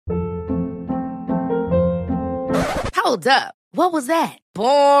Hold up. What was that?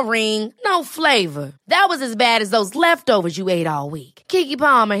 Boring. No flavor. That was as bad as those leftovers you ate all week. Keke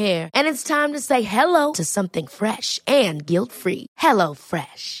Palmer here, and it's time to say hello to something fresh and guilt-free. Hello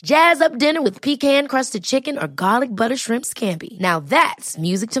Fresh. Jazz up dinner with pecan-crusted chicken or garlic butter shrimp scampi. Now that's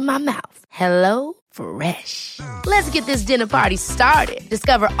music to my mouth. Hello Fresh. Let's get this dinner party started.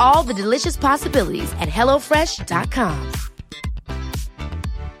 Discover all the delicious possibilities at hellofresh.com.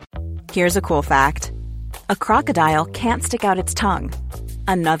 Here's a cool fact. A crocodile can't stick out its tongue.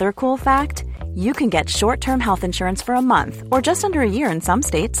 Another cool fact, you can get short-term health insurance for a month or just under a year in some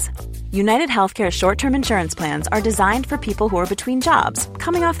states. United Healthcare short-term insurance plans are designed for people who are between jobs,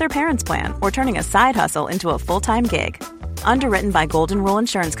 coming off their parents' plan, or turning a side hustle into a full-time gig. Underwritten by Golden Rule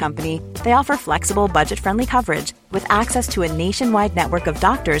Insurance Company, they offer flexible, budget-friendly coverage with access to a nationwide network of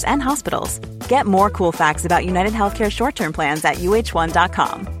doctors and hospitals. Get more cool facts about United Healthcare short-term plans at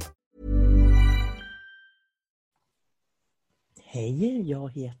uh1.com. Hej, jag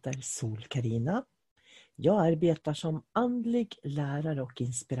heter Sol-Carina. Jag arbetar som andlig lärare och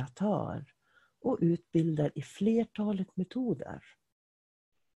inspiratör och utbildar i flertalet metoder.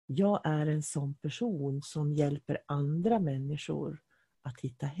 Jag är en sån person som hjälper andra människor att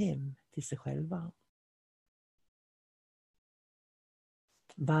hitta hem till sig själva.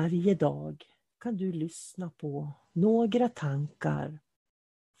 Varje dag kan du lyssna på några tankar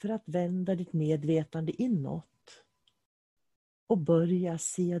för att vända ditt medvetande inåt och börja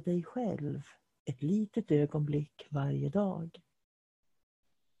se dig själv ett litet ögonblick varje dag.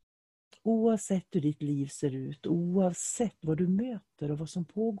 Oavsett hur ditt liv ser ut, oavsett vad du möter och vad som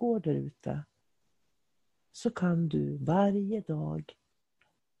pågår där ute, så kan du varje dag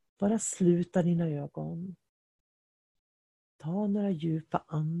bara sluta dina ögon. Ta några djupa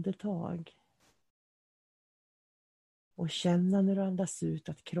andetag och känna när du andas ut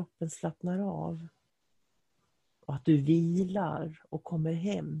att kroppen slappnar av. Och att du vilar och kommer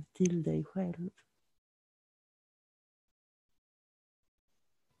hem till dig själv.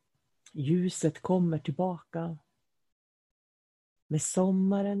 Ljuset kommer tillbaka. Med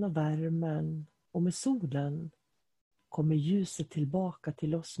sommaren och värmen och med solen kommer ljuset tillbaka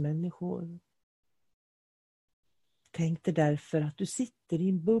till oss människor. Tänk dig därför att du sitter i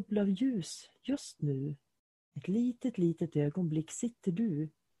en bubbla av ljus just nu. Ett litet ögonblick sitter du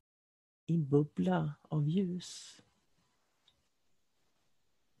i en bubbla av ljus.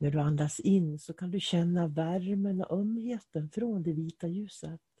 När du andas in så kan du känna värmen och ömheten från det vita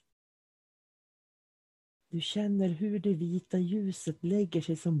ljuset. Du känner hur det vita ljuset lägger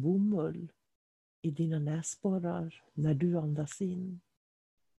sig som bomull i dina näsborrar när du andas in.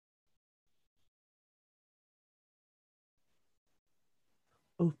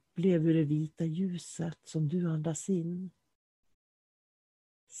 Upplev hur det vita ljuset som du andas in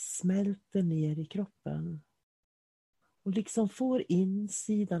smälter ner i kroppen och liksom får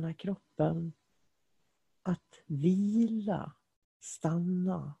insidan av kroppen att vila,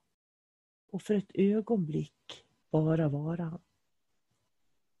 stanna och för ett ögonblick bara vara.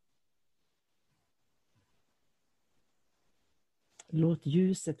 Låt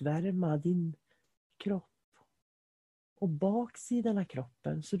ljuset värma din kropp och baksidan av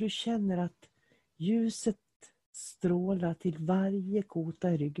kroppen så du känner att ljuset strålar till varje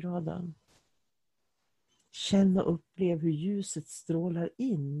kota i ryggraden. Känn och upplev hur ljuset strålar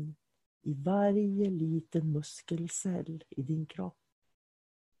in i varje liten muskelcell i din kropp.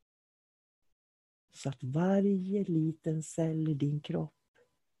 Så att varje liten cell i din kropp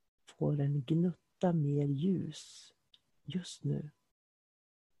får en gnutta mer ljus just nu.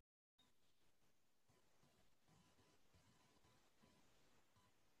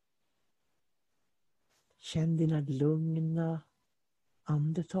 Känn dina lugna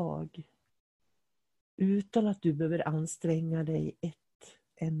andetag. Utan att du behöver anstränga dig ett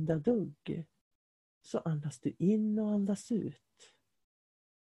enda dugg. Så andas du in och andas ut.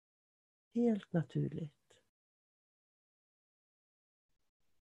 Helt naturligt.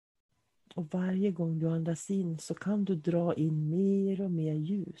 Och varje gång du andas in så kan du dra in mer och mer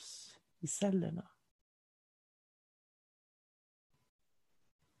ljus i cellerna.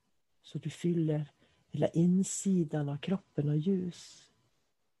 Så du fyller hela insidan av kroppen av ljus.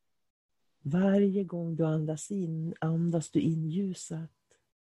 Varje gång du andas in, andas du in ljuset.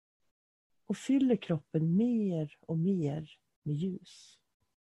 Och fyller kroppen mer och mer med ljus.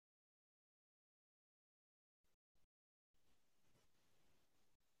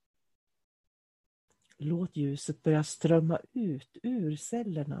 Låt ljuset börja strömma ut ur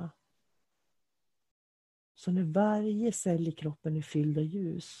cellerna. Så när varje cell i kroppen är fylld av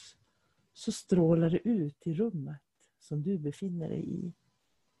ljus så strålar det ut i rummet som du befinner dig i.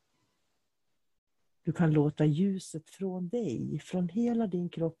 Du kan låta ljuset från dig, från hela din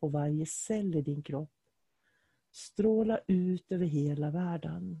kropp och varje cell i din kropp, stråla ut över hela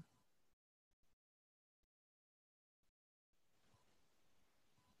världen.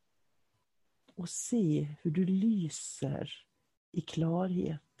 Och se hur du lyser i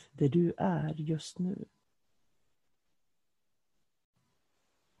klarhet där du är just nu.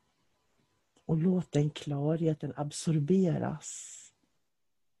 Och låt den klarheten absorberas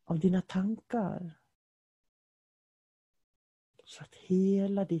av dina tankar. Så att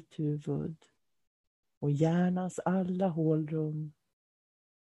hela ditt huvud och hjärnans alla hålrum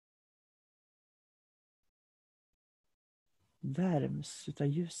värms utav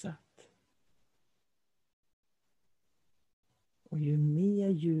ljuset. Och ju mer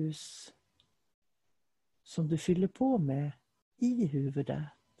ljus som du fyller på med i huvudet,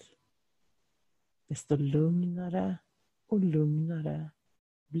 desto lugnare och lugnare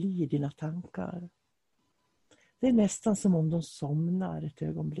blir dina tankar. Det är nästan som om de somnar ett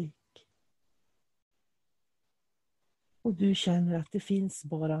ögonblick. Och du känner att det finns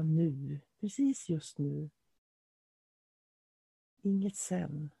bara nu, precis just nu. Inget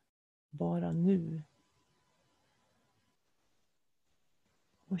sen, bara nu.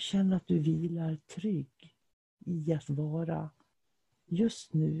 Och känn att du vilar trygg i att vara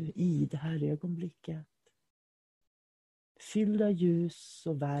just nu i det här ögonblicket. Fyllda ljus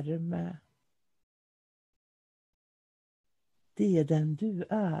och värme. Det är den du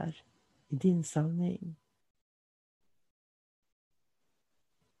är i din sanning.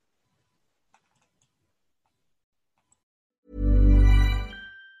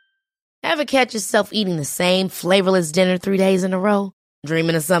 Ever catch yourself eating the same flavorless dinner 3 days in a row?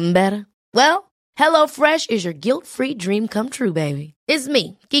 Dreaming of something better? Well, HelloFresh is your guilt-free dream come true, baby. It's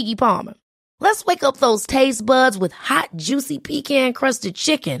me, Keke Palmer. Let's wake up those taste buds with hot, juicy pecan-crusted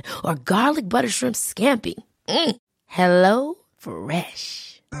chicken or garlic butter shrimp scampi. Hello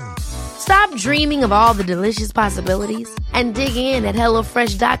Fresh. Stop dreaming of all the delicious possibilities and dig in at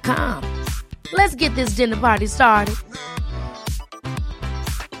HelloFresh.com. Let's get this dinner party started.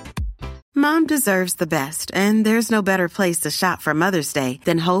 Mom deserves the best, and there's no better place to shop for Mother's Day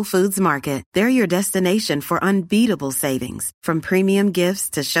than Whole Foods Market. They're your destination for unbeatable savings, from premium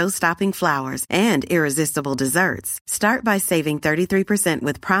gifts to show-stopping flowers and irresistible desserts. Start by saving 33%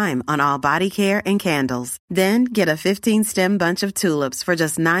 with Prime on all body care and candles. Then get a 15-stem bunch of tulips for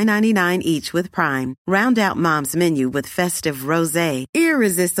just $9.99 each with Prime. Round out Mom's menu with festive rosé,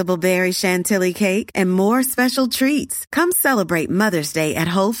 irresistible berry chantilly cake, and more special treats. Come celebrate Mother's Day at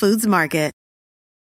Whole Foods Market.